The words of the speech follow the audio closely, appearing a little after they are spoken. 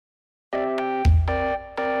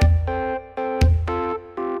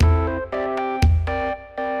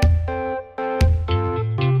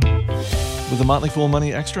the Motley Fool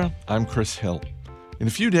Money Extra, I'm Chris Hill. In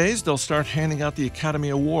a few days, they'll start handing out the Academy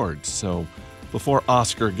Awards, so before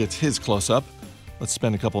Oscar gets his close-up, let's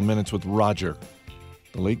spend a couple minutes with Roger.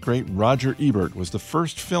 The late, great Roger Ebert was the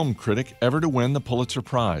first film critic ever to win the Pulitzer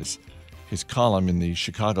Prize. His column in the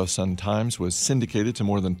Chicago Sun-Times was syndicated to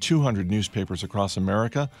more than 200 newspapers across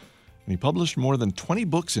America, and he published more than 20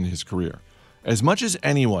 books in his career. As much as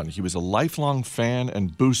anyone, he was a lifelong fan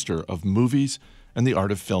and booster of movies and the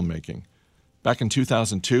art of filmmaking. Back in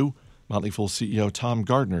 2002, Motley Fool CEO Tom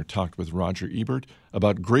Gardner talked with Roger Ebert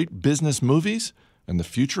about great business movies and the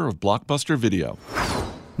future of Blockbuster video.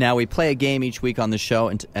 Now, we play a game each week on the show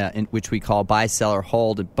in which we call Buy, Sell, or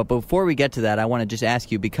Hold. But before we get to that, I want to just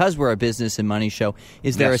ask you, because we're a business and money show,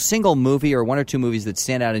 is there a single movie or one or two movies that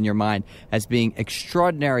stand out in your mind as being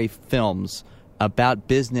extraordinary films about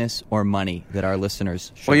business or money that our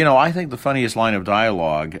listeners should? Well, I think the funniest line of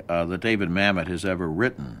dialogue that David Mamet has ever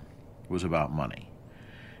written was about money.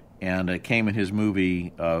 And it came in his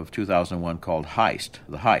movie of 2001 called Heist,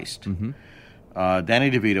 The Heist. Mm-hmm.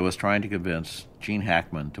 Danny DeVito was trying to convince Gene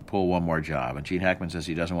Hackman to pull one more job. And Gene Hackman says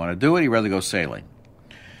he doesn't want to do it. He'd rather go sailing.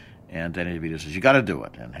 And Danny DeVito says, you got to do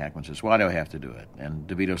it. And Hackman says, why do I have to do it? And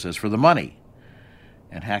DeVito says, for the money.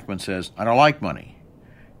 And Hackman says, I don't like money.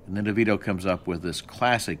 And then DeVito comes up with this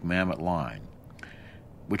classic Mamet line,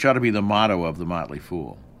 which ought to be the motto of the Motley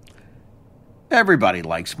Fool. Everybody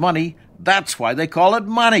likes money. That's why they call it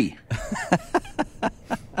money.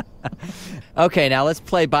 Okay, now let's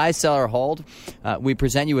play Buy, Sell, or Hold. We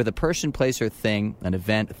present you with a person, place, or thing, an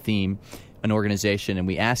event, a theme, an organization, and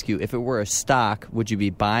we ask you, if it were a stock, would you be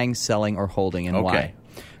buying, selling, or holding, and why?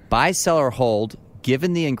 Buy, sell, or hold,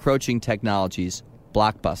 given the encroaching technologies,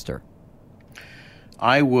 Blockbuster.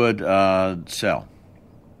 I would sell.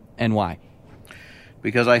 And why?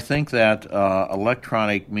 Because I think that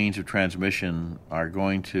electronic means of transmission are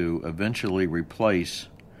going to eventually replace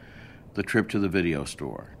the trip to the video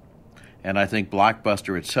store. And I think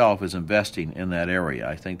Blockbuster itself is investing in that area.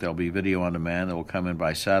 I think there'll be video on demand that will come in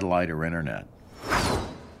by satellite or internet.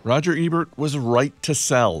 Roger Ebert was right to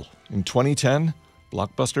sell. In 2010,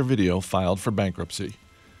 Blockbuster Video filed for bankruptcy.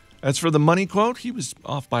 As for the money quote, he was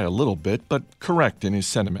off by a little bit, but correct in his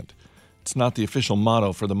sentiment. It's not the official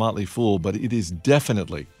motto for the Motley Fool, but it is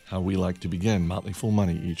definitely how we like to begin Motley Fool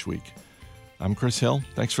Money each week. I'm Chris Hill.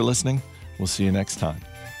 Thanks for listening. We'll see you next time.